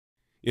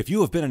If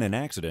you have been in an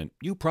accident,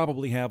 you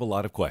probably have a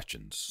lot of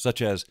questions,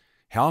 such as,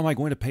 how am I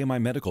going to pay my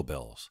medical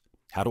bills?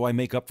 How do I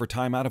make up for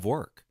time out of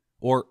work?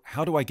 Or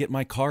how do I get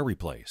my car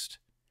replaced?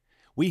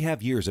 We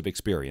have years of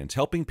experience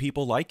helping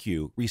people like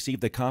you receive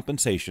the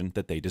compensation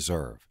that they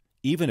deserve,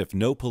 even if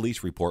no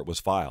police report was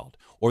filed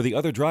or the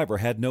other driver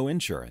had no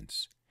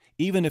insurance.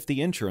 Even if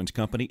the insurance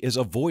company is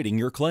avoiding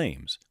your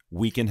claims,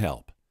 we can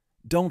help.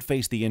 Don't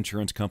face the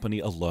insurance company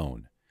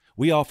alone.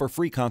 We offer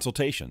free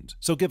consultations,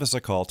 so give us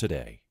a call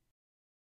today.